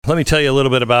let me tell you a little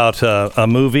bit about a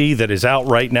movie that is out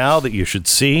right now that you should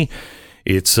see.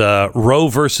 It's Roe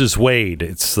versus Wade.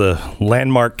 It's the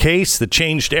landmark case that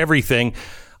changed everything.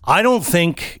 I don't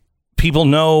think people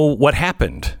know what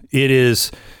happened. It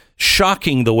is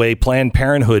shocking the way Planned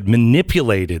Parenthood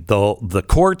manipulated the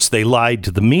courts. They lied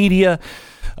to the media.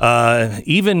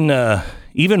 Even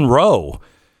Roe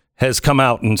has come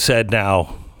out and said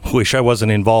now, wish I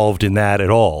wasn't involved in that at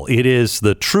all. It is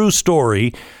the true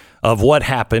story of what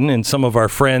happened, and some of our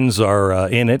friends are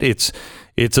in it.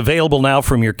 It's available now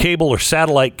from your cable or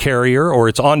satellite carrier, or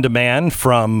it's on demand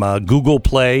from Google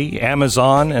Play,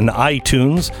 Amazon, and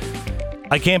iTunes.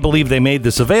 I can't believe they made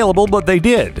this available, but they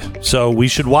did. So we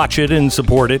should watch it and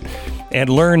support it and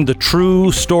learn the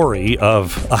true story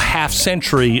of a half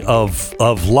century of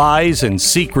lies and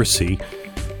secrecy.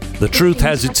 The truth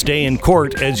has its day in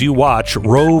court as you watch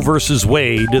Roe versus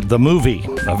Wade, the movie,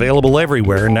 available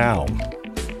everywhere now.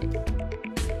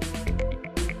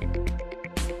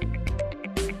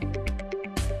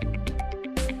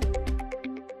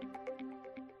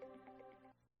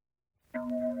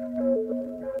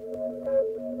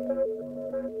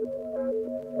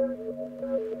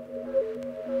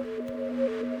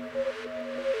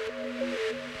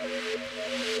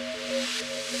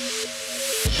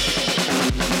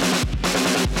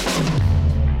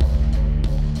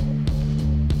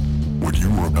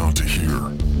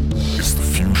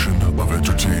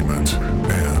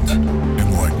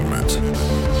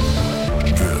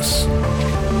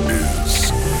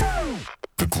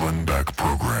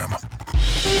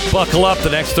 Buckle up. The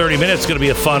next 30 minutes is going to be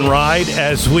a fun ride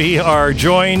as we are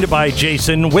joined by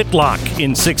Jason Whitlock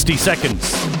in 60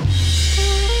 seconds.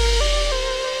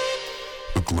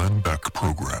 The Glenn Beck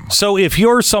Program. So if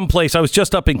you're someplace, I was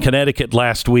just up in Connecticut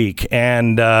last week,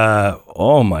 and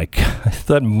oh my God,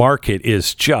 the market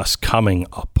is just coming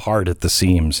apart at the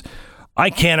seams. I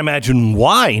can't imagine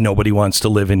why nobody wants to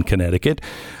live in Connecticut.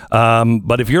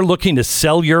 But if you're looking to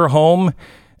sell your home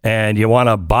and you want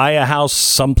to buy a house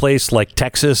someplace like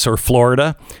Texas or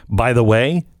Florida, by the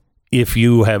way, if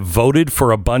you have voted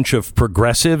for a bunch of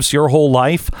progressives your whole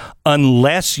life,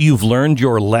 unless you've learned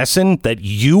your lesson that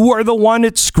you are the one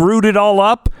that screwed it all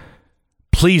up,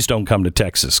 please don't come to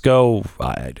Texas.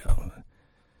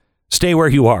 Stay where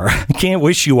you are. I can't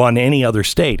wish you on any other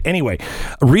state. Anyway,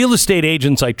 Real Estate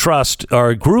Agents I Trust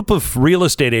are a group of real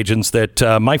estate agents that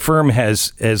my firm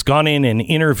has gone in and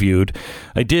interviewed.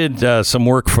 I did some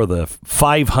work for the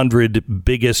 500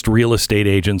 biggest real estate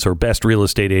agents or best real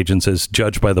estate agents as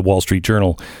judged by the Wall Street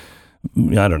Journal.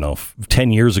 I don't know,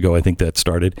 10 years ago, I think that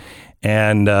started.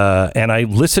 And I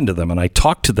listened to them and I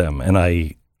talked to them and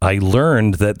I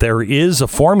learned that there is a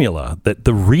formula that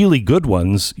the really good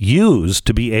ones use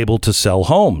to be able to sell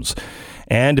homes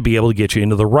and to be able to get you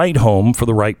into the right home for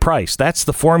the right price. That's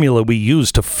the formula we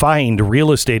use to find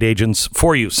real estate agents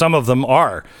for you. Some of them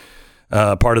are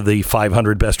part of the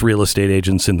 500 best real estate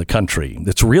agents in the country.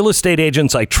 It's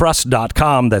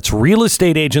realestateagentsitrust.com. That's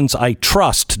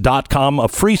realestateagentsitrust.com, a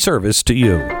free service to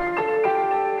you.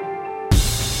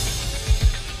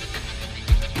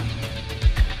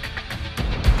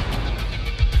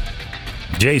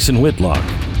 Jason Whitlock,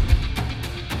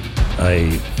 a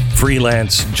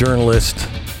freelance journalist.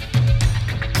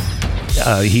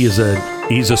 He's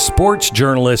a sports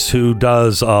journalist who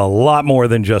does a lot more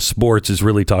than just sports, is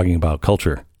really talking about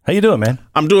culture. How you doing, man?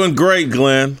 I'm doing great,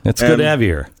 Glenn. It's good to have you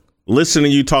here. Listening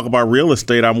to you talk about real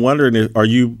estate, I'm wondering, are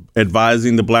you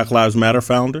advising the Black Lives Matter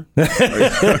founder?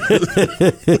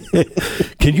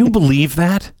 Can you believe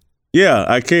that? Yeah,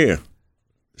 I can.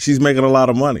 She's making a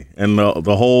lot of money, and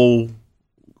the whole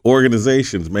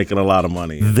organization's making a lot of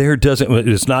money.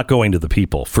 It's not going to the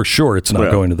people. For sure, it's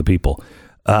not going to the people.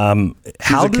 She's a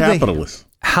capitalist.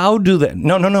 How do they?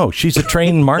 No. She's a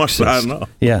trained Marxist. I know.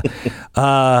 Yeah.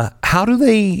 How do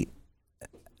they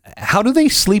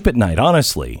sleep at night,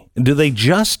 honestly? Do they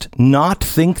just not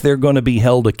think they're going to be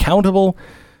held accountable?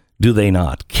 Do they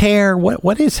not care?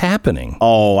 What is happening?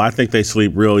 Oh, I think they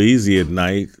sleep real easy at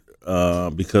night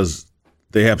because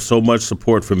they have so much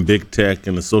support from big tech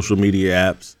and the social media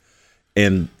apps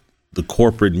and the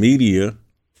corporate media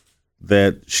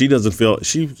that she doesn't feel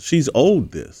she's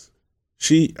owed this.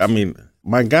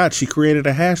 My God, she created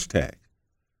a hashtag.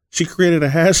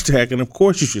 And of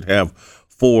course you should have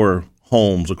 4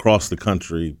 homes across the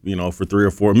country, for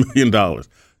 $3 or $4 million.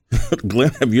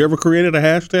 Glenn, have you ever created a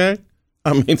hashtag?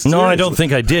 Seriously. No, I don't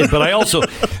think I did, but I also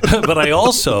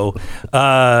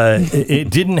it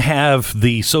didn't have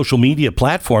the social media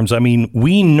platforms.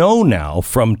 We know now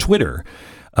from Twitter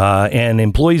and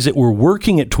employees that were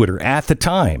working at Twitter at the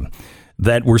time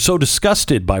that were so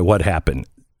disgusted by what happened.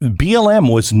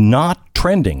 BLM was not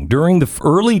trending during the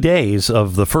early days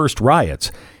of the first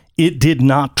riots. It did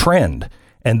not trend.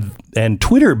 And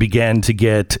Twitter began to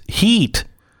get heat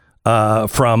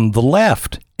from the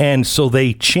left. And so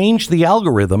they changed the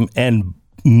algorithm and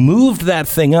moved that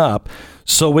thing up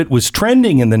so it was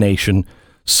trending in the nation.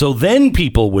 So then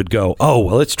people would go, oh,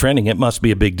 well, it's trending. It must be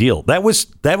a big deal. That was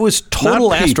total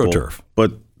Not people, AstroTurf.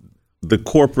 But the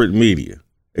corporate media.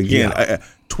 Again,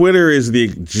 Twitter is the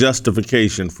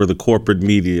justification for the corporate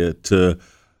media to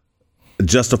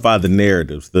justify the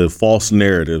narratives, the false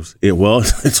narratives.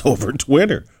 It's over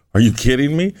Twitter. Are you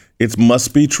kidding me? It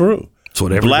must be true. That's what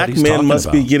Black everybody's men talking must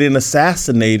about. be getting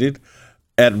assassinated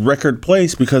at record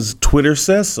place because Twitter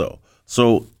says so.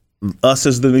 So us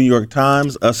as the New York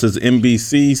Times, us as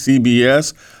NBC,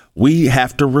 CBS, we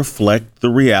have to reflect the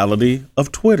reality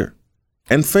of Twitter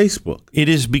and Facebook. It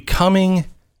is becoming,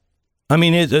 I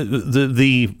mean,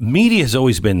 the media has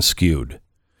always been skewed.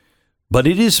 But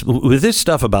it is with this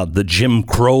stuff about the Jim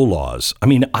Crow laws. I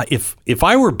mean, if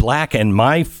I were black and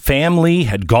my family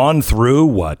had gone through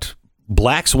what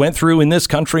blacks went through in this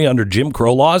country under Jim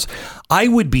Crow laws, I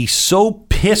would be so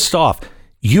pissed off.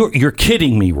 You're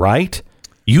kidding me, right?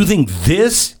 You think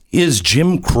this is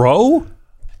Jim Crow?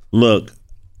 Look,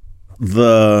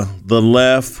 the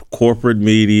left, corporate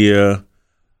media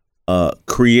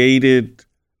created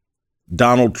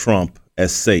Donald Trump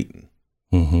as Satan.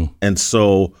 Mm-hmm. And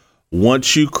so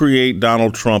once you create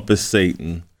Donald Trump as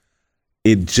Satan,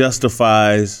 it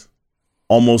justifies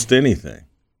almost anything.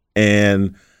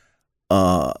 And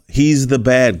he's the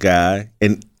bad guy.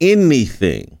 And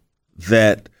anything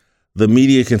that the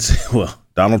media can say, well,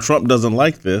 Donald Trump doesn't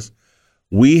like this.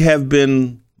 We have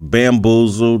been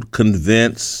bamboozled,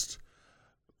 convinced,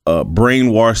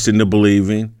 brainwashed into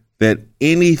believing that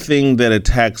anything that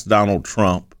attacks Donald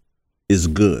Trump is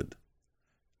good.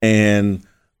 And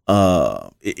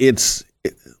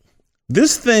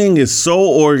this thing is so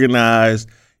organized.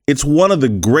 It's one of the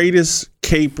greatest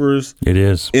capers It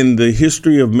is. in the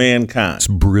history of mankind. It's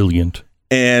brilliant.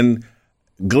 And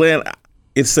Glenn,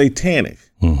 it's satanic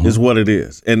is what it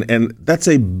is. And that's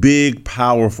a big,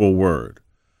 powerful word,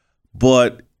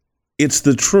 but it's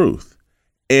the truth.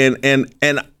 And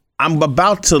I'm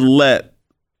about to let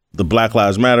the Black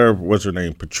Lives Matter, what's her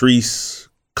name? Patrice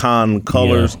Khan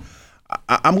Colors. Yeah.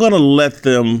 I'm going to let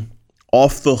them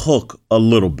off the hook a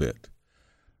little bit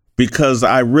because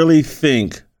I really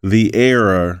think the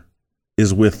error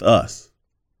is with us.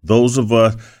 Those of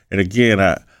us, and again,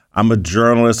 I'm a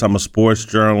journalist, I'm a sports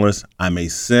journalist, I'm a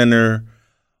sinner,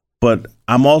 but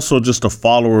I'm also just a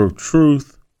follower of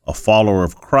truth, a follower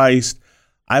of Christ.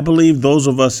 I believe those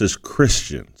of us as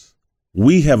Christians,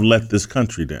 we have let this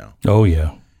country down. Oh,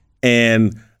 yeah.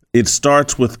 And it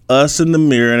starts with us in the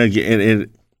mirror, and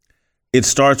again, it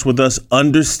starts with us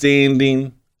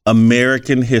understanding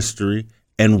American history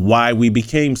and why we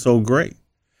became so great.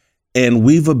 And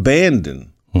we've abandoned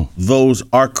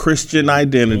our Christian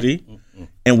identity,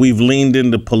 and we've leaned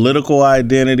into political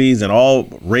identities and all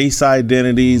race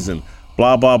identities and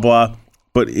blah, blah, blah.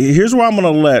 But here's where I'm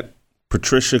going to let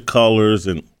Patricia Cullors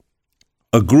and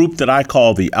a group that I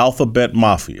call the Alphabet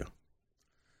Mafia,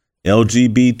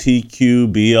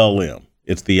 LGBTQ BLM.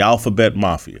 It's the Alphabet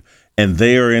Mafia, and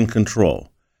they are in control.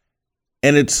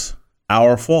 And it's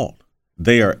our fault.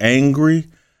 They are angry.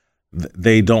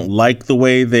 They don't like the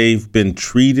way they've been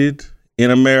treated in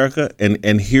America.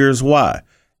 And here's why.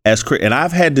 And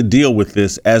I've had to deal with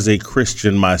this as a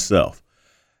Christian myself,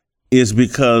 is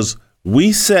because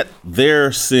we set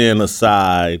their sin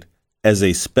aside as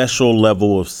a special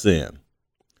level of sin.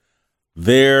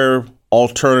 Their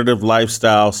alternative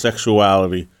lifestyle,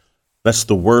 sexuality, that's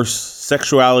the worst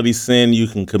sexuality sin you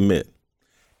can commit.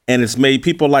 And it's made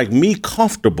people like me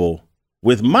comfortable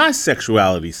with my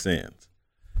sexuality sins.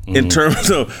 In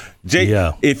terms of,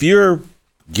 if you're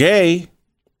gay,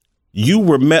 you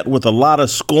were met with a lot of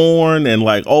scorn and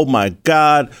like, oh my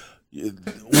God,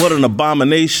 what an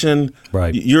abomination.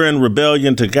 Right. You're in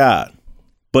rebellion to God.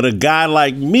 But a guy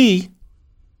like me,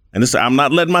 and this, I'm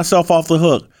not letting myself off the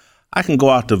hook, I can go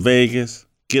out to Vegas,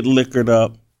 get liquored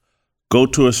up, go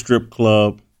to a strip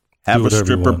club, have a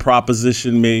stripper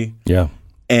proposition me. Yeah.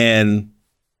 And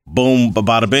boom,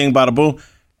 bada bing, bada boom.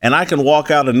 And I can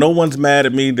walk out and no one's mad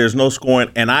at me. There's no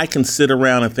scoring. And I can sit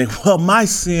around and think, well, my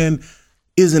sin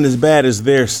isn't as bad as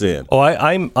their sin. Oh,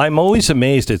 I'm always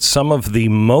amazed at some of the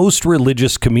most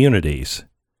religious communities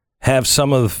have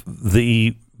some of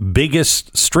the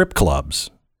biggest strip clubs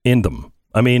in them.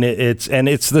 I mean, it's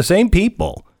the same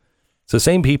people. It's the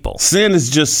same people. Sin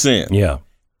is just sin. Yeah.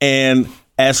 And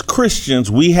as Christians,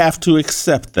 we have to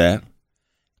accept that.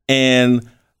 And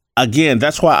again,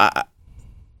 that's why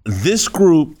this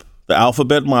group, the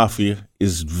Alphabet Mafia,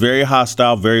 is very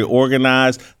hostile, very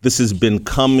organized. This has been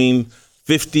coming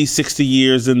 50, 60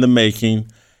 years in the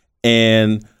making.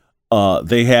 And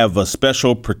they have a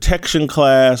special protection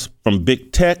class from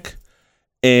big tech.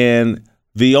 And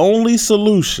the only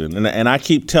solution, and I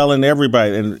keep telling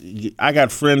everybody, and I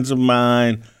got friends of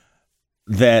mine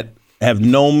that have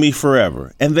known me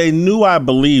forever, and they knew I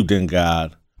believed in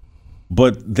God,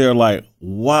 but they're like,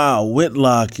 wow,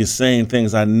 Whitlock is saying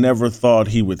things I never thought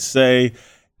he would say.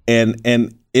 And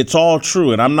it's all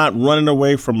true. And I'm not running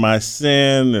away from my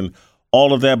sin and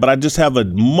all of that, but I just have a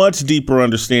much deeper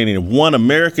understanding of, one,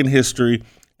 American history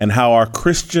and how our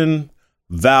Christian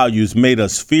values made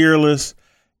us fearless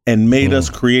and made us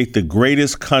create the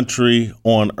greatest country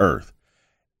on earth.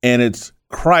 And it's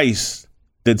Christ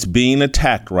that's being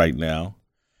attacked right now.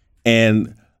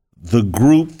 And the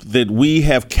group that we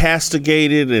have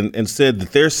castigated and said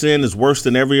that their sin is worse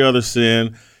than every other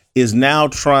sin is now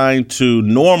trying to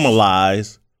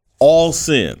normalize all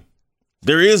sin.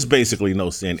 There is basically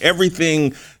no sin.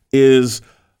 Everything is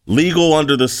legal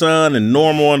under the sun and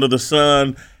normal under the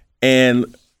sun.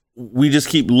 And we just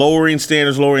keep lowering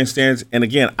standards. And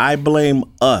again, I blame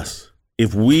us.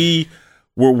 If we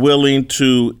were willing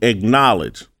to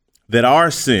acknowledge that our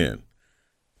sin,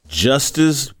 just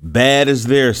as bad as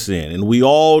their sin, and we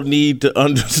all need to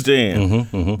understand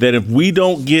that if we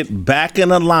don't get back in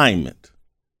alignment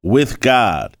with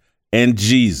God and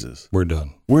Jesus, we're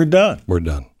done. We're done. We're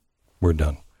done. We're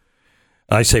done.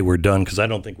 I say we're done because I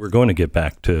don't think we're going to get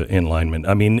back to in alignment.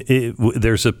 I mean,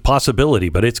 there's a possibility,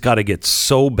 but it's got to get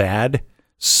so bad.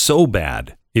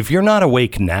 If you're not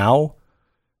awake now,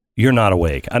 you're not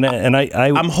awake.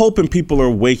 I'm hoping people are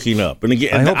waking up. And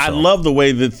again, I love the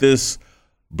way that this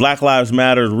Black Lives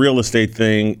Matter real estate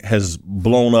thing has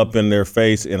blown up in their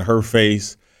face, in her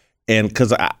face. And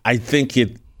because I think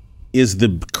it is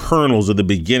the kernels of the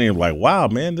beginning of like, wow,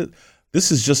 man,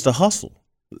 this is just a hustle.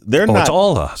 It's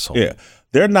all a hustle. Yeah.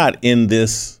 They're not in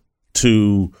this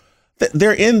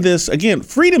they're in this, again,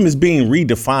 freedom is being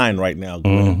redefined right now,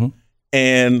 Glenn.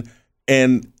 And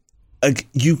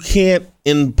you can't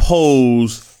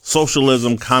impose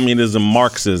socialism, communism,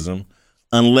 Marxism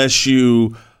unless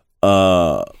you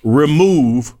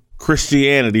remove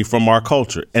Christianity from our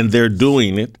culture. And they're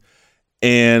doing it.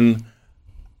 And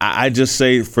I just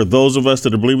say, for those of us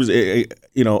that are believers,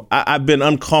 I've been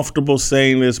uncomfortable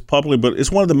saying this publicly, but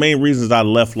it's one of the main reasons I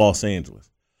left Los Angeles,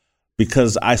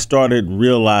 because I started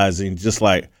realizing just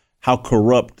like how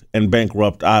corrupt and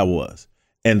bankrupt I was,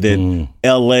 and that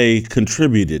LA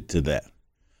contributed to that.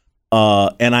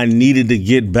 And I needed to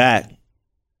get back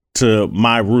to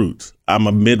my roots. I'm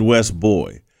a Midwest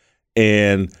boy,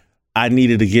 and I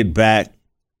needed to get back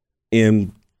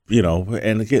in,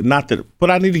 and again,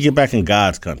 but I need to get back in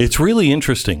God's country. It's really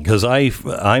interesting because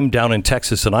I'm down in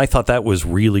Texas, and I thought that was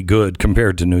really good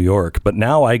compared to New York. But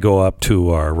now I go up to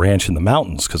our ranch in the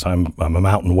mountains because I'm a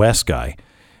Mountain West guy,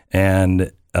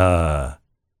 and I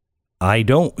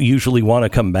don't usually want to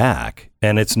come back.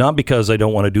 And it's not because I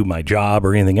don't want to do my job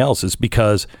or anything else. It's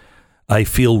because I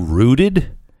feel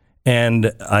rooted,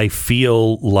 and I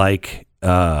feel like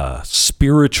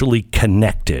spiritually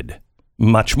connected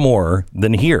much more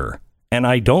than here. And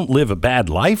I don't live a bad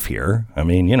life here. I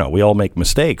mean, we all make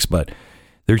mistakes, but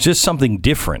there's just something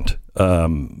different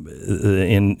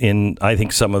in I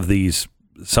think some of these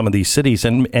cities,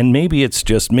 and maybe it's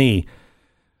just me,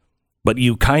 but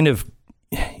you kind of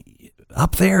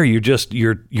up there,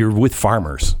 you're with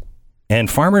farmers, and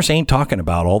farmers ain't talking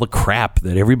about all the crap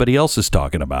that everybody else is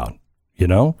talking about,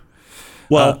 Well,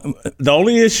 the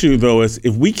only issue though is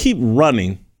if we keep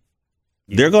running,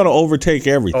 they're going to overtake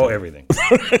everything. Oh, everything.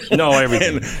 No,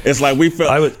 everything. And it's like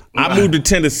I moved to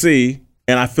Tennessee,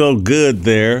 and I feel good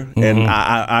there, and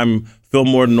I'm feel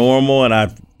more normal, and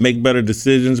I make better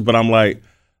decisions. But I'm like,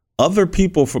 other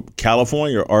people from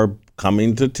California are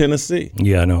coming to Tennessee.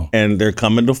 Yeah, I know. And they're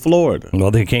coming to Florida. Well,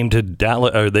 they came to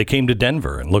Dallas, or they came to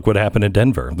Denver, and look what happened in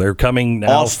Denver. They're coming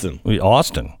now. Austin.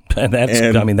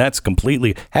 And that's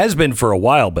completely, has been for a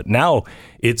while, but now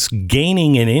it's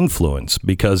gaining an influence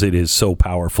because it is so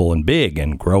powerful and big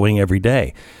and growing every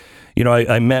day.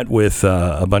 I met with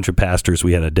a bunch of pastors.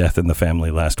 We had a death in the family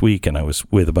last week, and I was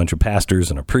with a bunch of pastors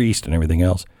and a priest and everything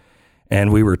else.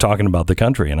 And we were talking about the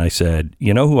country, and I said,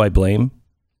 you know who I blame?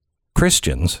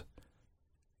 Christians,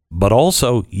 but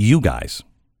also you guys.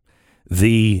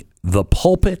 The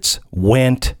pulpits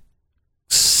went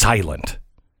silent.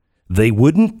 They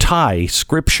wouldn't tie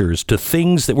scriptures to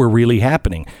things that were really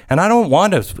happening. And I don't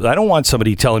want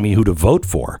somebody telling me who to vote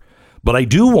for, But I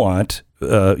do want,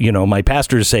 my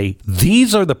pastor to say,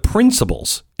 these are the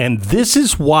principles, and this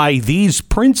is why these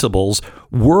principles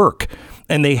work.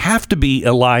 And they have to be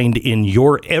aligned in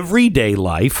your everyday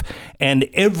life and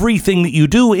everything that you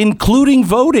do, including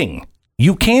voting.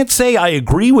 You can't say, I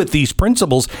agree with these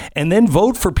principles, and then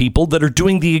vote for people that are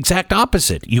doing the exact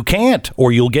opposite. You can't,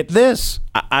 or you'll get this.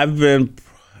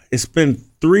 It's been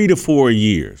 3 to 4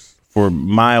 years for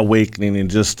my awakening and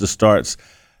just to start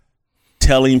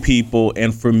telling people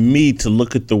and for me to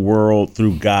look at the world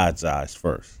through God's eyes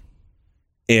first.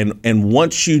 And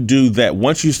once you do that,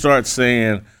 once you start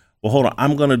saying, well, hold on,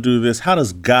 I'm going to do this, how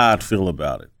does God feel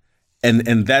about it?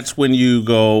 And that's when you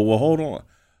go, well, hold on,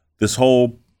 this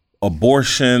whole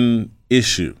abortion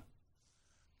issue,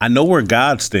 I know where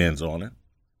God stands on it.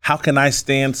 How can I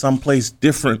stand someplace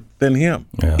different than him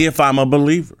if I'm a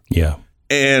believer? Yeah.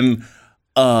 And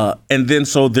then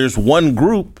so there's one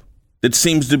group that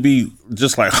seems to be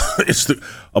just like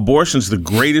abortion's the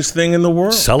greatest thing in the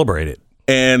world. Celebrate it.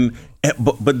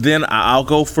 But then I'll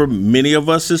go for many of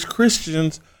us as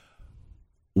Christians,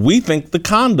 we think the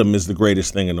condom is the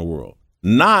greatest thing in the world,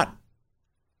 not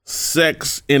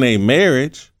sex in a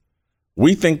marriage.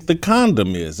 We think the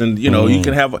condom is, and you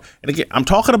can have. And again, I'm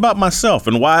talking about myself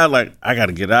and why. I got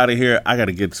to get out of here. I got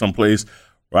to get someplace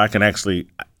where I can actually,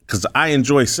 because I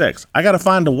enjoy sex. I got to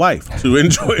find a wife to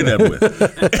enjoy that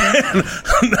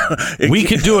with. We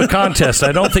could do a contest.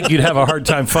 I don't think you'd have a hard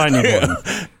time finding one.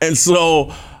 And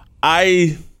so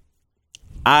I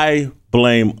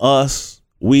blame us.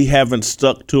 We haven't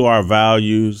stuck to our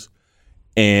values,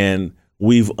 and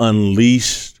we've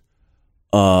unleashed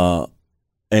an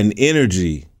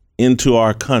energy into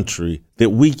our country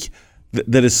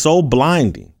that is so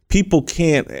blinding. People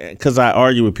can't, because I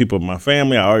argue with people in my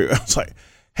family. I was like,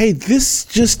 hey, this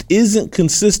just isn't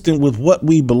consistent with what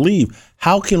we believe.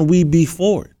 How can we be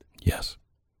for it? Yes.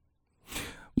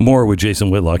 More with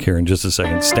Jason Whitlock here in just a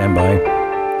second. Stand by.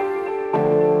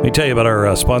 Let me tell you about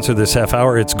our sponsor this half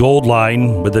hour. It's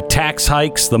Goldline. With the tax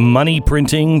hikes, the money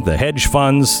printing, the hedge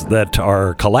funds that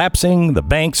are collapsing, the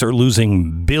banks are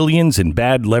losing billions in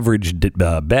bad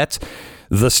leveraged bets.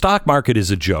 The stock market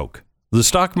is a joke. The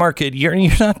stock market, you're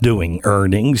not doing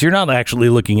earnings. You're not actually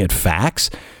looking at facts.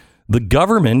 The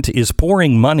government is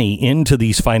pouring money into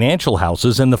these financial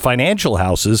houses, and the financial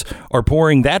houses are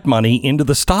pouring that money into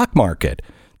the stock market.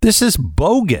 This is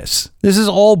bogus. This is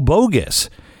all bogus.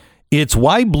 It's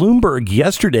why Bloomberg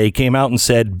yesterday came out and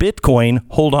said Bitcoin,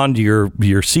 hold on to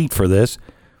your seat for this,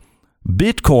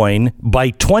 Bitcoin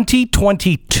by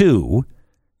 2022,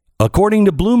 according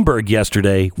to Bloomberg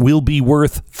yesterday, will be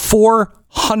worth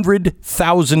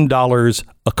 $400,000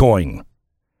 a coin.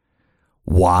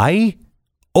 Why?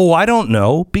 Oh, I don't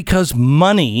know, because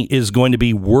money is going to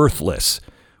be worthless.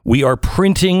 We are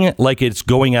printing like it's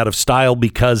going out of style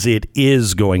because it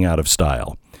is going out of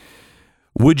style.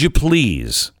 Would you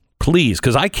please,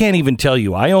 because I can't even tell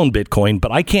you, I own Bitcoin,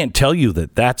 but I can't tell you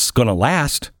that that's going to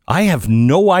last. I have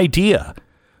no idea.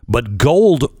 But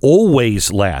gold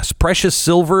always lasts. Precious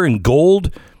silver and gold,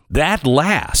 that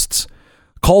lasts.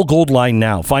 Call Goldline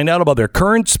now. Find out about their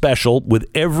current special with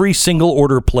every single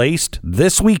order placed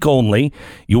this week only.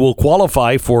 You will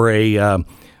qualify for a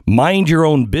Mind Your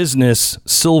Own Business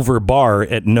silver bar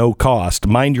at no cost.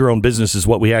 Mind Your Own Business is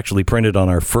what we actually printed on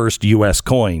our first U.S.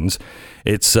 coins.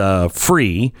 It's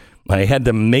free. I had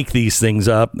to make these things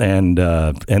up, again,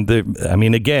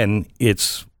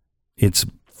 it's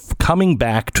coming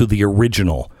back to the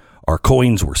original. Our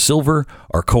coins were silver,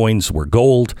 our coins were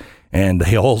gold, and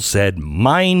they all said,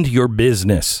 mind your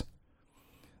business.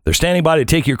 They're standing by to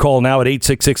take your call now at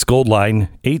 866-GOLDLINE,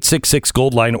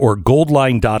 866-GOLDLINE, or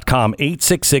goldline.com,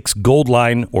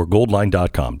 866-GOLDLINE, or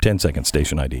goldline.com. 10-second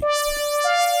station ID.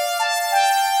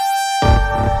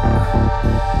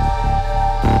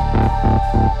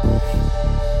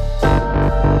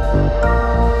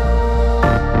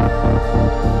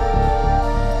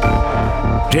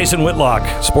 Jason Whitlock,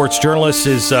 sports journalist,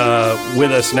 is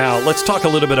with us now. Let's talk a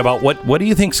little bit about what do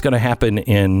you think is going to happen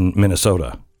in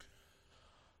Minnesota?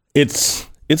 It's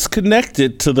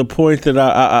connected to the point that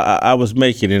I was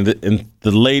making in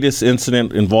the latest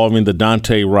incident involving the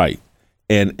Dante Wright,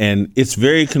 and it's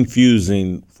very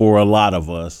confusing for a lot of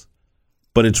us,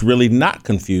 but it's really not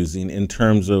confusing in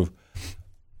terms of,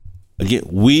 again,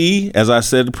 we, as I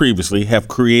said previously, have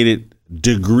created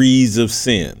degrees of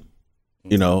sin.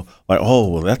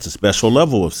 That's a special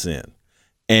level of sin.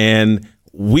 And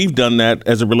we've done that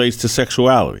as it relates to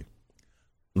sexuality.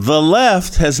 The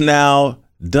left has now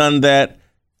done that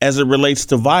as it relates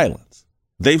to violence.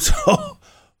 The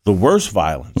worst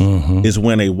violence is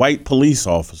when a white police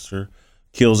officer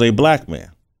kills a black man.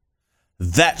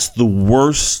 That's the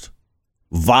worst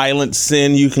violent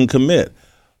sin you can commit.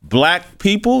 Black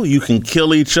people, you can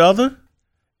kill each other,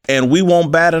 and we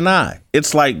won't bat an eye.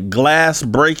 It's like glass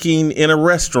breaking in a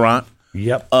restaurant.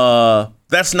 Yep.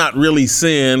 That's not really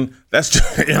sin. That's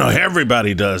just,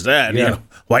 everybody does that. Yeah.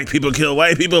 White people kill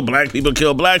white people, black people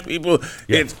kill black people.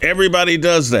 Yeah. Everybody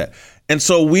does that. And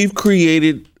so we've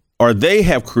created, or they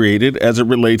have created, as it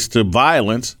relates to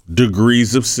violence,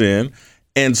 degrees of sin.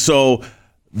 And so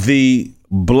the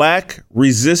black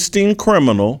resisting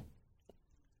criminal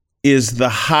is the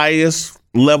highest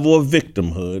level of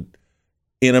victimhood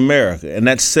in America. And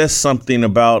that says something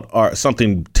about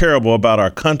something terrible about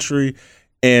our country.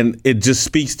 And it just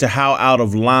speaks to how out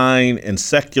of line and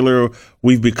secular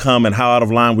we've become, and how out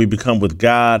of line we've become with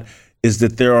God, is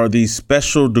that there are these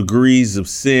special degrees of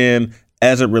sin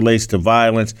as it relates to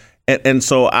violence. And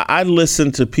so I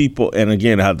listen to people, and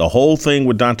again, I had the whole thing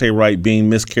with Dante Wright being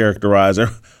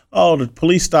mischaracterized. Oh, the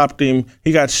police stopped him.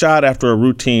 He got shot after a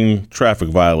routine traffic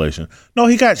violation. No,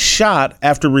 he got shot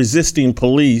after resisting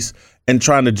police and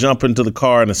trying to jump into the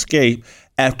car and escape,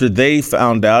 after they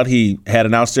found out he had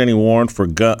an outstanding warrant for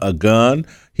a gun.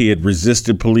 He had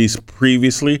resisted police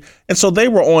previously. And so they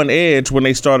were on edge when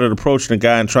they started approaching the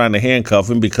guy and trying to handcuff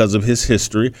him because of his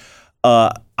history.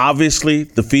 Obviously,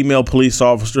 the female police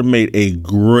officer made a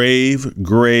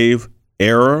grave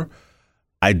error.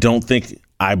 I don't think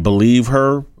I believe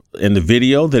her in the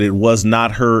video that it was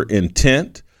not her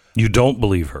intent. You don't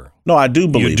believe her? No, I do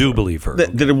believe her. You do believe her.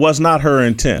 That it was not her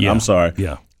intent. Yeah. I'm sorry.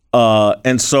 Yeah.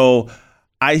 And so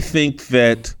I think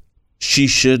that she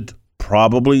should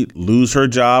probably lose her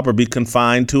job or be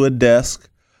confined to a desk.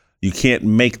 You can't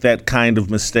make that kind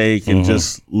of mistake and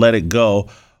just let it go.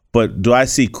 But do I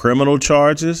see criminal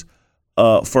charges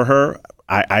for her?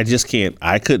 I just can't.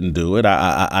 I couldn't do it.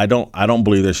 I don't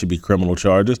believe there should be criminal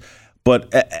charges.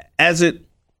 But as it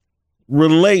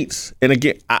relates, and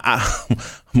again, I'm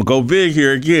gonna go big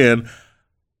here again.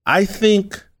 I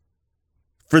think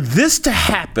for this to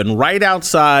happen right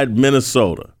outside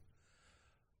Minnesota,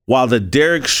 while the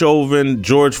Derek Chauvin,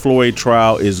 George Floyd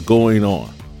trial is going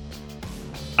on,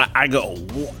 I go,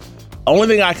 only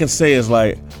thing I can say is,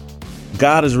 like,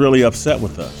 God is really upset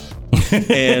with us.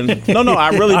 And no,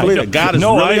 I really believe it. God is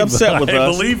really upset with us. I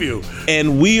believe you.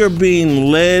 And we are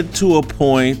being led to a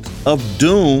point of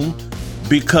doom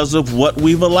because of what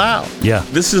we've allowed. Yeah.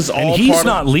 This is all and he's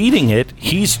not leading it.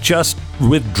 He's just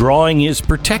withdrawing his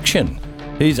protection.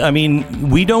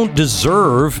 We don't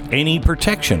deserve any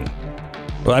protection.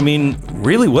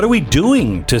 Really, what are we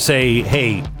doing to say,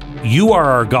 hey, you are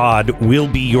our God, we'll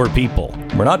be your people?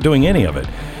 We're not doing any of it.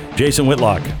 Jason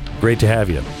Whitlock, great to have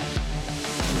you.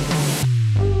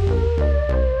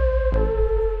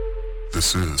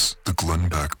 This is the Glenn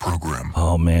Beck Program.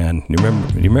 Oh man, you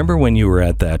remember when you were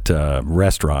at that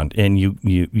restaurant and you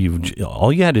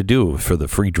all you had to do for the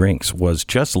free drinks was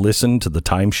just listen to the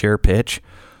timeshare pitch?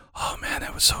 Oh man,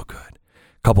 that was so good.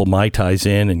 Couple Mai Tais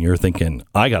in, and you're thinking,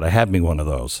 I gotta have me one of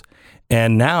those.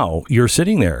 And now you're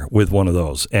sitting there with one of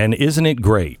those, and isn't it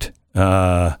great?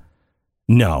 No,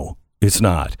 it's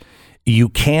not. You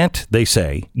can't, they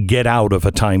say, get out of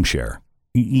a timeshare.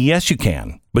 Yes, you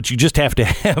can, but you just have to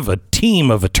have a team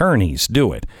of attorneys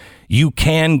do it. You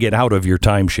can get out of your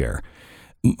timeshare.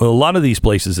 A lot of these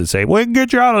places that say, well,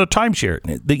 get you out of the timeshare.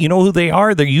 You know who they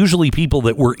are? They're usually people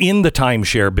that were in the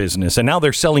timeshare business, and now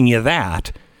they're selling you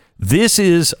that. This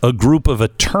is a group of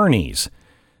attorneys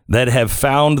that have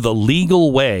found the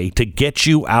legal way to get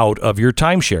you out of your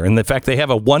timeshare. And in fact, they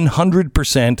have a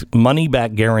 100% money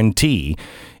back guarantee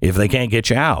if they can't get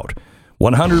you out.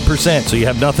 100%, so you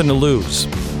have nothing to lose.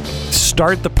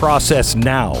 Start the process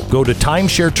now. Go to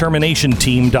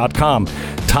timeshareterminationteam.com.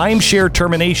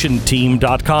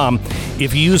 Timeshareterminationteam.com.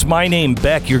 If you use my name,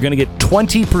 Beck, you're going to get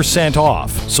 20%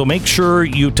 off. So make sure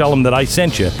you tell them that I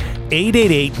sent you.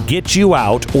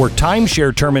 888-GET-YOU-OUT or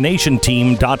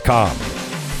timeshareterminationteam.com.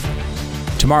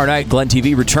 Tomorrow night, Glenn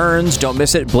TV returns. Don't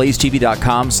miss it.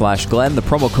 BlazeTV.com/Glenn. The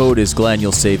promo code is Glenn.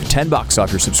 You'll save $10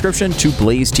 off your subscription to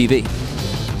Blaze TV.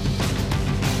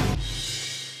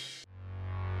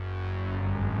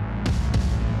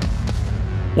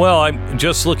 Well, I'm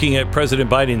just looking at President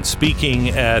Biden speaking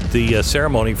at the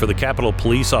ceremony for the Capitol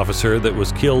police officer that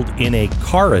was killed in a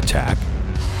car attack.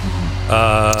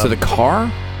 So the car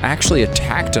actually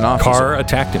attacked an officer? Car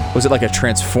attacked him. Was it like a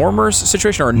Transformers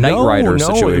situation or a Knight Rider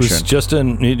situation? No, it was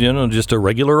just a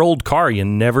regular old car. You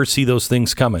never see those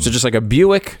things coming. So just like a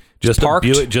Buick? Just parked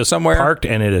a Buick, just somewhere, parked,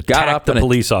 and it attacked the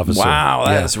police officer. Wow,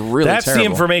 that's really That's terrible. the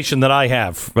information that I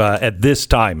have at this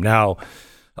time. Now,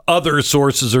 other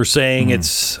sources are saying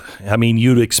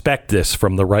you'd expect this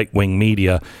from the right-wing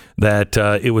media, that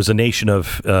it was a Nation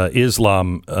of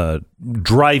Islam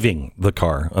driving the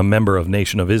car, a member of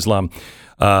Nation of Islam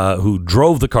who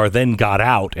drove the car, then got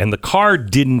out, and the car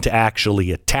didn't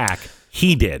actually attack.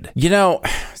 He did. You know,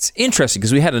 it's interesting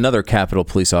because we had another Capitol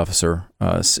police officer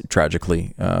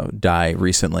tragically die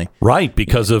recently. Right,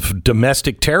 because of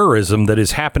domestic terrorism that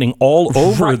is happening all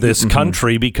over this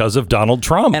country because of Donald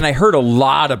Trump. And I heard a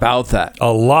lot about that.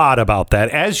 A lot about that,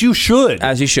 as you should.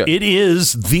 As you should. It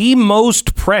is the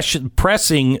most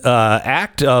pressing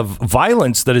act of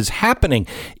violence that is happening.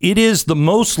 It is the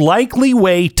most likely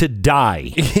way to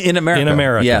die in America. In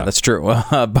America. Yeah, that's true.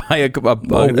 By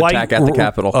an attack at the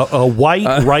Capitol. A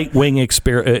white right-wing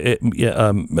extremist.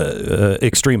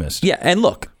 Yeah, and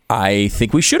look, I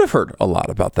think we should have heard a lot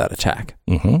about that attack.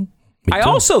 Mm-hmm. I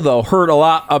also, though, heard a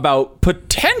lot about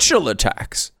potential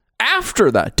attacks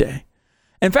after that day.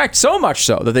 In fact, so much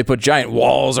so that they put giant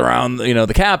walls around,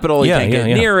 the Capitol. You can't get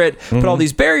near it. Put all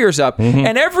these barriers up.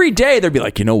 And every day they'd be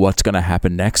like, you know what's going to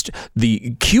happen next?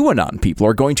 The QAnon people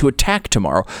are going to attack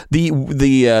tomorrow. The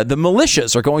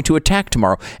militias are going to attack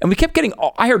tomorrow. And we kept getting,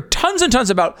 I heard tons and tons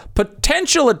about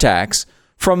potential attacks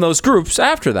from those groups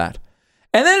after that.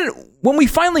 And then when we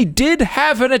finally did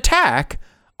have an attack,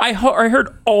 I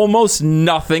heard almost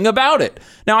nothing about it.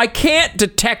 Now, I can't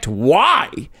detect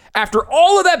why. After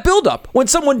all of that buildup, when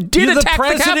someone did attack the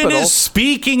Capitol... The president is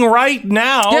speaking right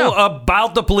now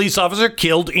about the police officer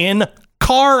killed in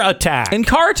car attack.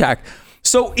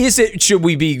 So should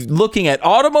we be looking at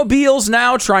automobiles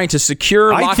now, trying to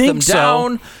lock them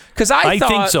down? Because I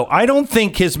think so. I don't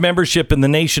think his membership in the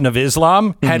Nation of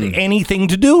Islam had anything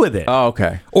to do with it. Oh,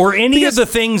 okay. Or any of the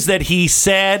things that he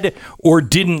said or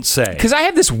didn't say. Because I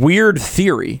have this weird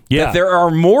theory that there are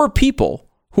more people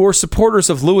who are supporters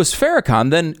of Louis Farrakhan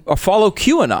than follow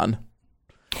QAnon.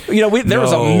 There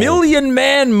was a 1 million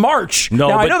man march.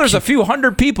 Now, I know there's a few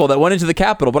hundred people that went into the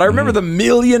Capitol, but I remember the 1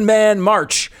 million man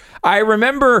march. I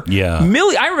remember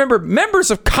members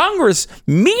of Congress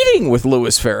meeting with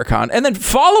Louis Farrakhan, and then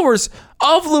followers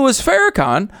of Louis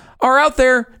Farrakhan are out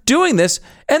there doing this,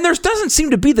 and there doesn't seem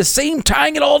to be the same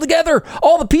tying it all together,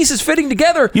 all the pieces fitting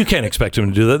together. You can't expect them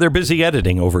to do that. They're busy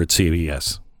editing over at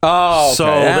CBS. Oh, okay. So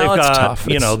they've got, tough.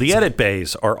 The edit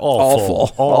bays are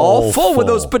all full with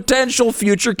those potential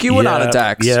future QAnon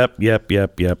attacks. Yep.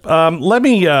 Let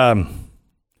me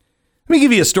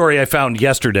give you a story I found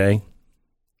yesterday,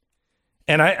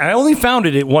 and I only found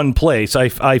it at one place.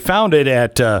 I found it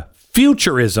at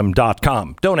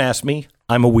futurism.com. Don't ask me.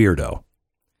 I'm a weirdo.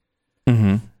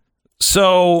 Mm-hmm.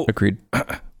 So agreed.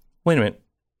 Wait a minute.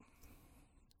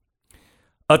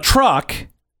 A truck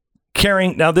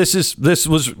carrying, now this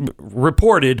was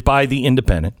reported by The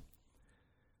Independent,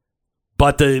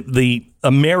 but the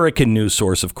American news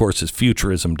source, of course, is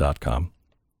futurism.com.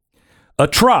 A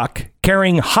truck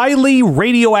carrying highly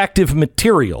radioactive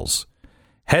materials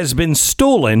has been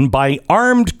stolen by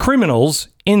armed criminals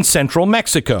in central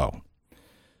Mexico.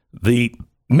 The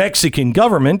Mexican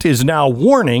government is now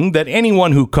warning that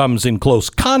anyone who comes in close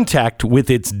contact with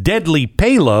its deadly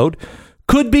payload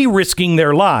could be risking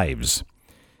their lives.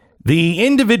 The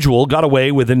individual got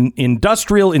away with an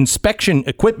industrial inspection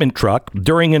equipment truck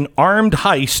during an armed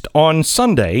heist on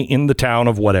Sunday in the town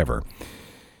of whatever.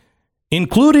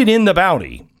 Included in the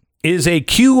bounty is a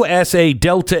QSA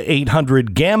Delta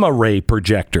 800 gamma ray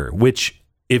projector, which,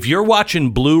 if you're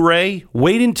watching Blu-ray,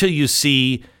 wait until you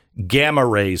see gamma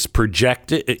rays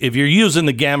projected. If you're using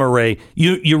the gamma ray,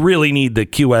 you really need the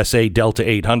QSA Delta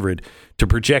 800 to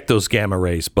project those gamma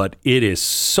rays, but it is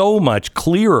so much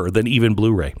clearer than even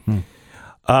Blu-ray.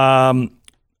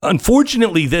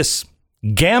 Unfortunately, this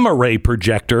gamma ray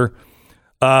projector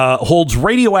holds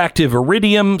radioactive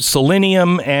iridium,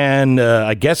 selenium, and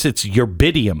I guess it's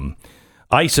ytterbium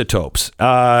isotopes.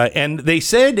 And they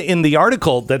said in the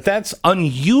article that that's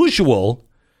unusual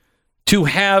to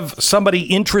have somebody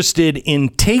interested in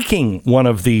taking one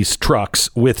of these trucks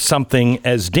with something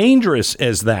as dangerous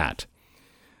as that.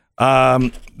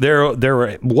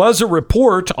 There was a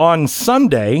report on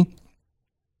Sunday,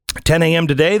 10 a.m.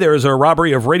 today. There is a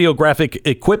robbery of radiographic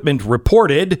equipment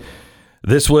reported.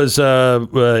 This was a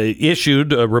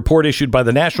report issued by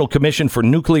the National Commission for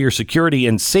Nuclear Security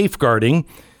and Safeguarding.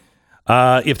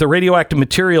 If the radioactive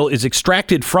material is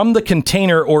extracted from the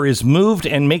container or is moved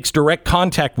and makes direct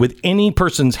contact with any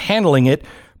persons handling it,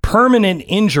 permanent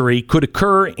injury could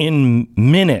occur in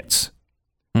minutes.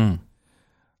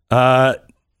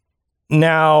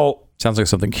 Now, sounds like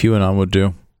something QAnon would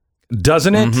do,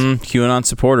 doesn't it? Mm-hmm. QAnon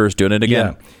supporters doing it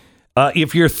again. Yeah.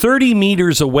 If you're 30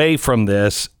 meters away from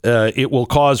this, it will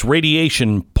cause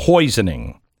radiation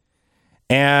poisoning.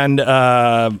 And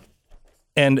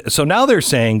And so now they're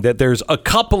saying that there's a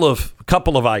couple of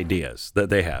ideas that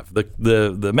they have.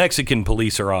 The Mexican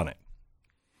police are on it.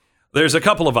 There's a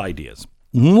couple of ideas.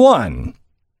 One,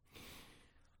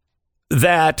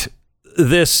 that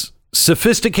this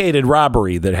sophisticated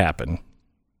robbery that happened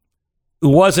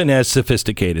wasn't as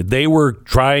sophisticated. They were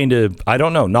trying to, I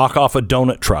don't know, knock off a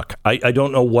donut truck. I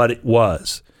don't know what it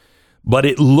was, but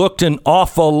it looked an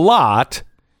awful lot.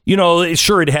 You know,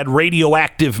 sure, it had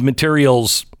radioactive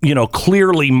materials, you know,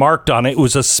 clearly marked on it. It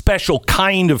was a special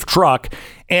kind of truck,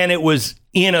 and it was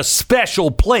in a special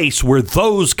place where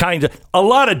those kinds of, a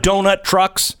lot of donut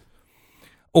trucks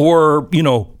or, you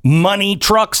know, money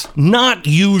trucks, not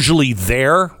usually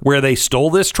there where they stole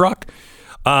this truck,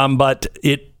 but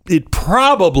it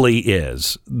probably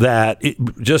is that it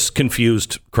just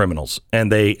confused criminals,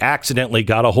 and they accidentally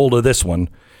got a hold of this one,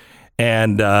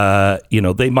 and you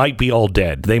know, they might be all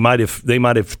dead. They might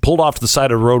have pulled off the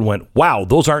side of the road and went, "Wow,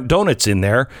 those aren't donuts in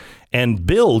there," and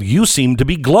Bill, you seem to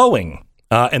be glowing.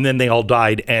 And then they all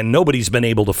died, and nobody's been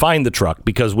able to find the truck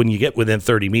because when you get within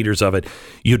 30 meters of it,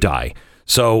 you die.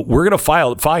 So we're going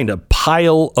to find a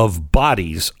pile of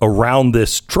bodies around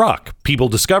this truck. People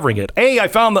discovering it. Hey, I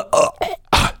found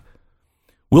the.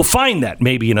 We'll find that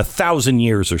maybe in 1,000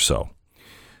 years or so.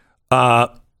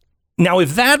 Now,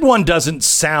 if that one doesn't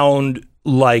sound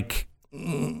like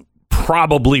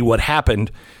probably what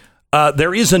happened,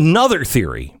 there is another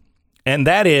theory, and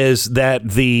that is that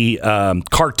the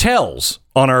cartels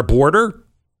on our border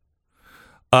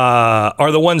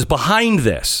are the ones behind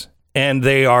this, and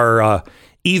they are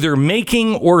either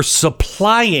making or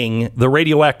supplying the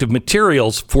radioactive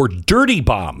materials for dirty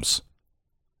bombs.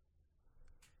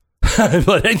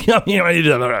 But,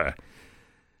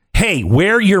 hey,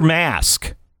 wear your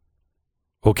mask.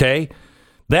 Okay,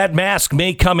 that mask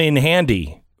may come in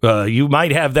handy. You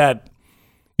might have that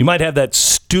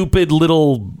stupid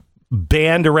little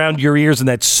band around your ears and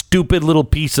that stupid little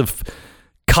piece of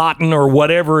cotton or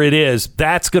whatever it is.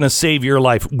 That's going to save your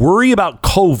life. Worry about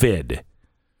COVID.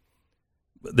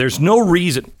 There's no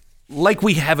reason, like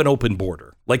we have an open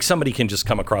border, like somebody can just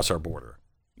come across our border.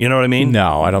 You know what I mean?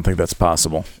 No, I don't think that's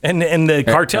possible. And the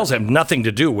cartels have nothing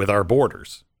to do with our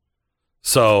borders.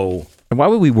 So, and why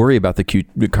would we worry about the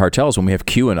cartels when we have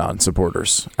QAnon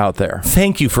supporters out there?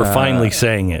 Thank you for finally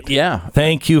saying it. Yeah.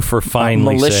 Thank you for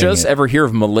finally saying it. Militias. Ever hear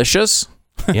of militias?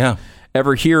 Yeah.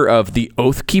 Ever hear of the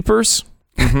Oath Keepers?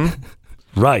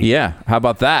 Mm-hmm. Right. Yeah. How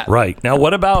about that? Right. Now,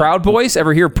 what about Proud Boys?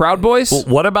 Ever hear of Proud Boys? Well,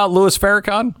 what about Louis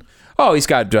Farrakhan? Oh, he's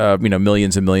got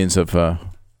millions and millions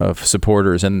of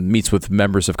supporters and meets with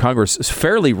members of Congress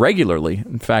fairly regularly.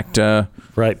 In fact,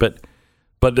 right,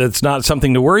 but it's not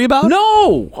something to worry about?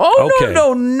 No. Oh, okay.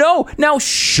 No. Now,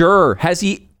 sure, has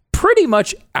he pretty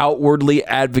much outwardly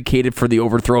advocated for the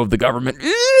overthrow of the government?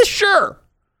 Sure.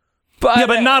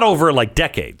 But not over like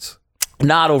decades.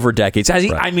 Not over decades. Has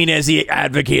he? Right. I mean, has he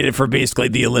advocated for basically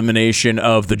the elimination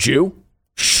of the Jew?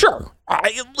 Sure.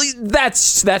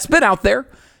 That's been out there.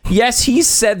 Yes, he's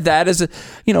said that as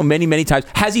many, many times.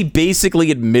 Has he basically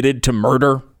admitted to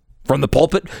murder from the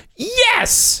pulpit?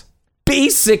 Yes,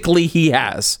 basically he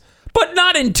has, but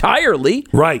not entirely.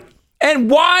 Right. And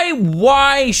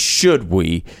why should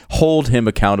we hold him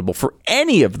accountable for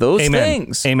any of those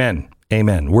things?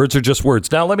 Amen. Words are just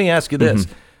words. Now, let me ask you this.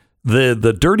 Mm-hmm.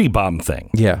 The dirty bomb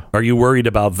thing. Yeah. Are you worried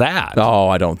about that? Oh,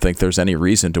 I don't think there's any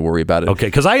reason to worry about it. Okay,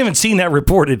 because I haven't seen that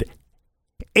reported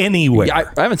anywhere.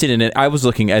 Yeah, I haven't seen it. I was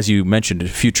looking, as you mentioned,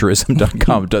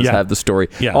 futurism.com does have the story.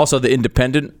 Yeah. Also, The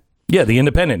Independent. Yeah, The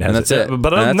Independent has and that's it.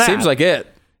 But other than that, seems like it.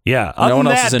 Yeah. No one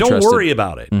else is interested. Don't worry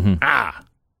about it. Mm-hmm.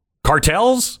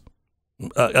 Cartels,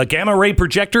 a gamma ray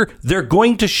projector, they're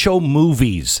going to show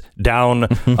movies down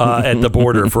at the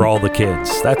border for all the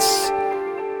kids. That's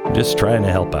just trying to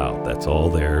help out. That's all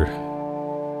there.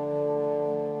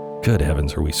 Good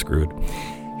heavens, are we screwed?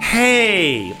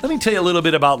 Hey, let me tell you a little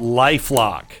bit about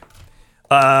LifeLock.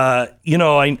 I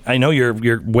know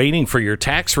you're waiting for your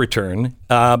tax return,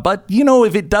 but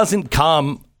if it doesn't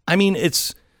come, I mean,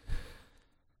 it's.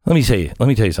 Let me tell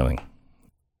you something.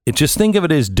 Just think of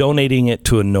it as donating it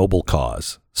to a noble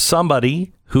cause.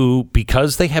 Somebody who,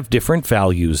 because they have different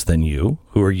values than you,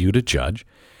 who are you to judge,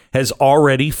 has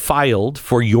already filed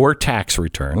for your tax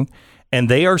return, and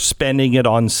they are spending it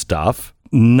on stuff,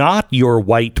 not your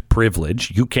white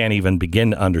privilege. You can't even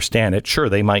begin to understand it. Sure,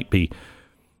 they might be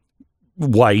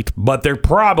white, but they're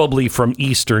probably from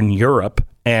Eastern Europe,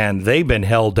 and they've been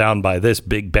held down by this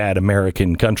big, bad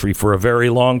American country for a very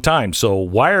long time. So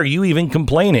why are you even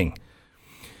complaining?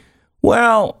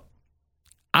 Well,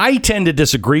 I tend to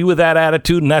disagree with that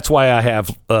attitude, and that's why I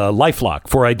have LifeLock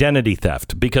for identity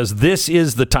theft, because this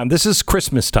is the time. This is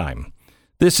Christmas time.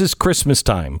 This is Christmas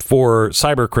time for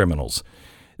cyber criminals.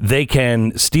 They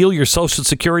can steal your social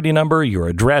security number, your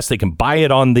address. They can buy it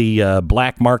on the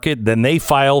black market. Then they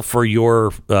file for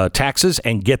your taxes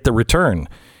and get the return.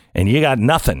 And you got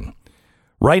nothing.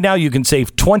 Right now, you can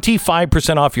save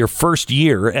 25% off your first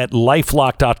year at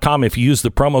LifeLock.com if you use the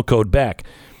promo code Beck.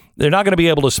 They're not going to be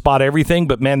able to spot everything,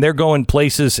 but, man, they're going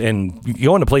places and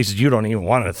going to places you don't even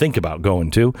want to think about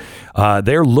going to.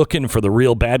 They're looking for the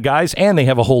real bad guys, and they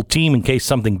have a whole team in case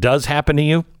something does happen to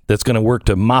you that's going to work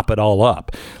to mop it all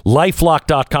up.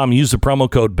 LifeLock.com. Use the promo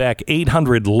code Beck,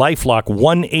 800-LIFELOCK,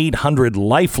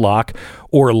 1-800-LIFELOCK,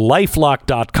 or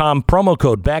LifeLock.com, promo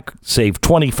code Beck, save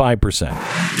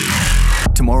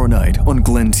 25%. Tomorrow night on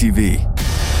Glenn TV.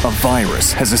 A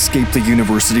virus has escaped the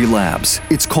university labs.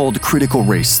 It's called critical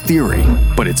race theory,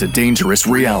 but it's a dangerous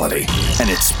reality,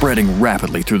 and it's spreading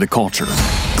rapidly through the culture.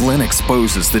 Glenn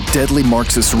exposes the deadly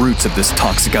Marxist roots of this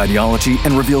toxic ideology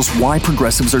and reveals why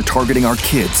progressives are targeting our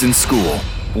kids in school.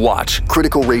 Watch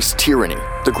Critical Race Tyranny,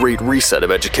 the Great Reset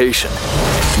of Education.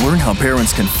 Learn how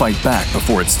parents can fight back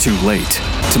before it's too late.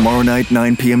 Tomorrow night,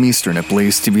 9 p.m. Eastern at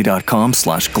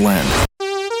blazetv.com/Glenn.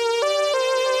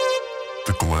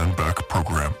 The Glenn Beck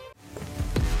Program.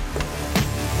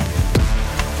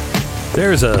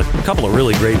 There's a couple of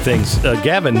really great things.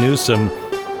 Gavin Newsom,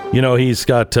 he's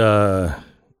got the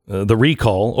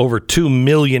recall. Over 2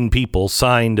 million people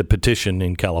signed a petition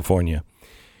in California.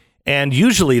 And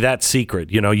usually that's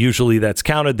secret. Usually that's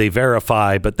counted. They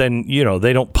verify. But then,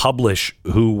 they don't publish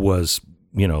who was,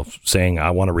 saying,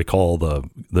 I want to recall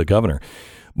the governor.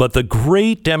 But the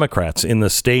great Democrats in the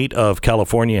state of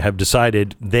California have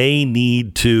decided they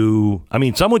need to,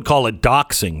 some would call it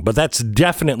doxing, but that's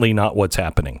definitely not what's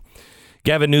happening.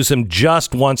 Gavin Newsom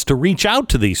just wants to reach out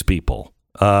to these people,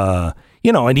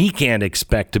 and he can't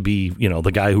expect to be,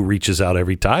 the guy who reaches out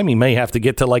every time. He may have to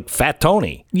get to like Fat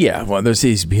Tony. Yeah, well,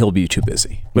 he'll be too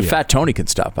busy. But Fat Tony can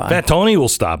stop by. Fat Tony will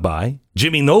stop by.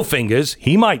 Jimmy No Fingers,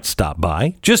 he might stop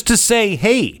by just to say,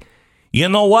 hey, you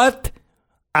know what?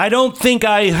 I don't think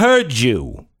I heard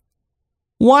you.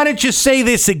 Why don't you say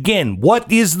this again?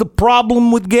 What is the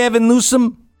problem with Gavin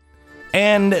Newsom?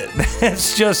 And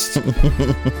that's just...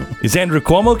 Is Andrew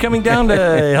Cuomo coming down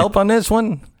to help on this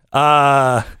one?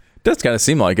 Does kind of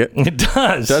seem like it. It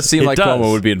does. It does seem like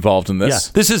Cuomo would be involved in this.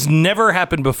 Yeah. This has never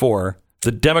happened before.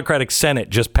 The Democratic Senate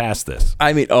just passed this.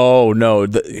 Oh, no.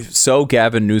 So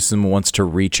Gavin Newsom wants to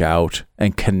reach out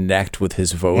and connect with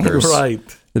his voters. Right.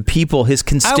 The people, his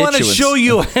constituents. I want to show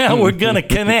you how we're going to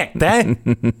connect, eh?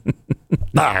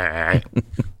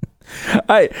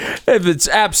 It's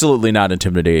absolutely not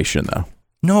intimidation, though.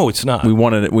 No, it's not. We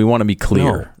want to be clear.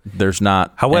 No. There's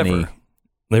not. However,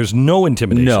 there's no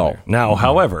intimidation. No. There. Now,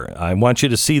 however, I want you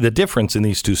to see the difference in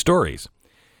these two stories.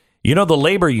 The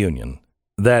labor union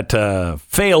that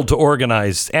failed to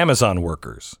organize Amazon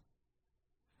workers,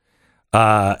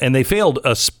 and they failed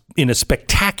in a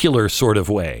spectacular sort of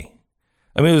way.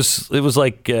 It was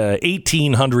like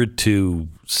 1,800 to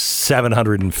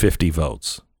 750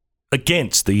 votes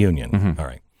against the union. Mm-hmm. All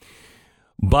right.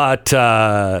 But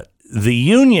the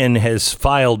union has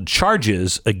filed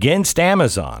charges against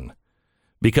Amazon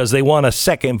because they want a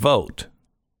second vote.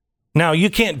 Now, you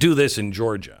can't do this in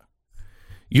Georgia.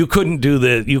 You couldn't do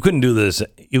this. You couldn't do this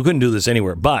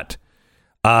anywhere. But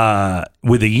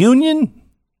with the union,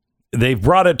 they've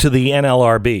brought it to the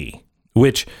NLRB,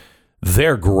 which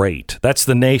they're great. That's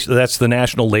the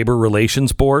National Labor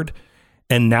Relations Board.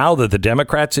 And now that the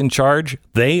Democrats in charge,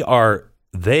 they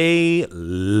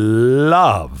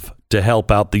love to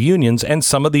help out the unions and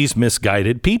some of these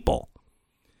misguided people.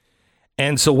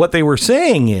 And so what they were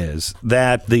saying is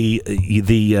that the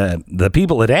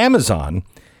people at Amazon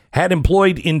had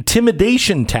employed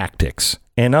intimidation tactics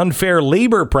and unfair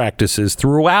labor practices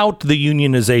throughout the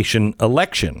unionization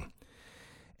election.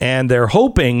 And they're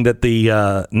hoping that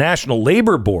the National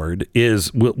Labor Board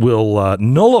will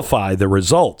nullify the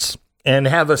results and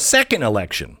have a second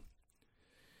election,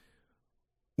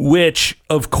 which,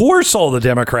 of course, all the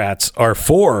Democrats are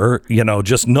for,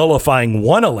 just nullifying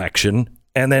one election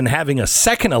and then having a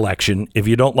second election if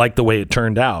you don't like the way it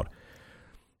turned out.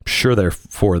 I'm sure they're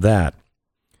for that.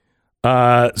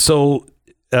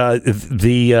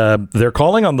 They're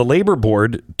calling on the labor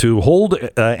board to hold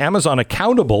Amazon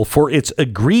accountable for its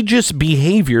egregious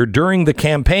behavior during the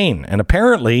campaign. And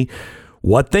apparently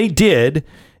what they did,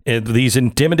 these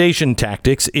intimidation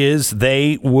tactics, is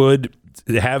they would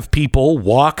have people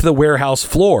walk the warehouse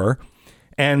floor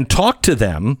and talk to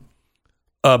them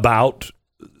about,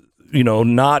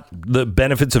 not the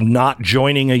benefits of not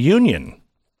joining a union.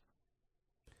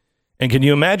 And can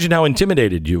you imagine how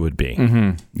intimidated you would be?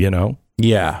 Mm-hmm.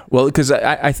 Yeah. Well, because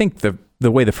I think the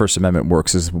the way the First Amendment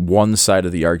works is one side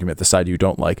of the argument, the side you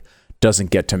don't like, doesn't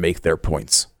get to make their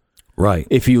points. Right.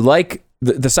 If you like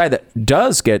the side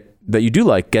that you do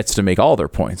like gets to make all their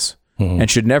points and you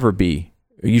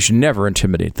should never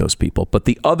intimidate those people. But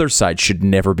the other side should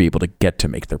never be able to get to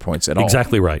make their points at all.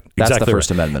 Exactly right. That's exactly the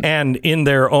First Amendment. And in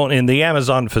the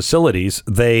Amazon facilities,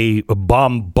 they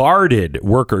bombarded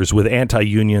workers with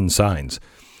anti-union signs.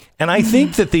 And I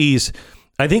think that these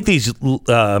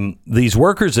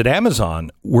workers at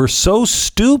Amazon were so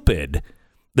stupid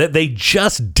that they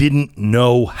just didn't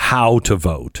know how to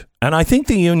vote. And I think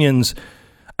the unions,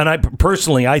 and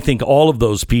I think all of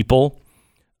those people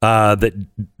that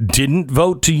didn't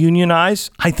vote to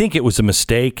unionize, I think it was a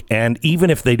mistake. And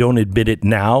even if they don't admit it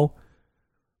now,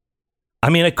 I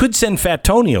mean, I could send Fat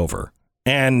Tony over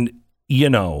and,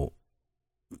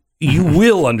 you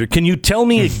will can you tell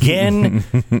me again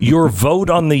your vote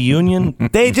on the union?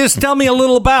 They just tell me a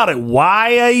little about it.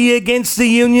 Why are you against the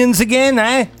unions again,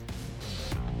 eh?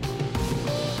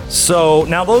 So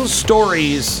now those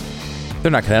stories,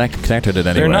 they're not connected in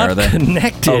any way, are they? They're not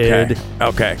connected.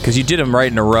 Okay. Because you did them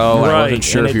right in a row. Right. And I wasn't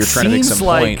sure if you were trying to make some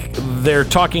point. They're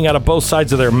talking out of both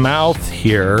sides of their mouth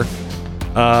here,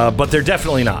 but they're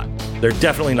definitely not. They're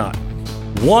definitely not.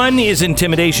 One is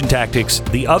intimidation tactics.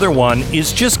 The other one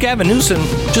is just Gavin Newsom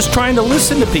just trying to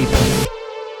listen to people.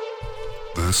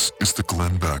 This is the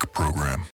Glenn Beck Program.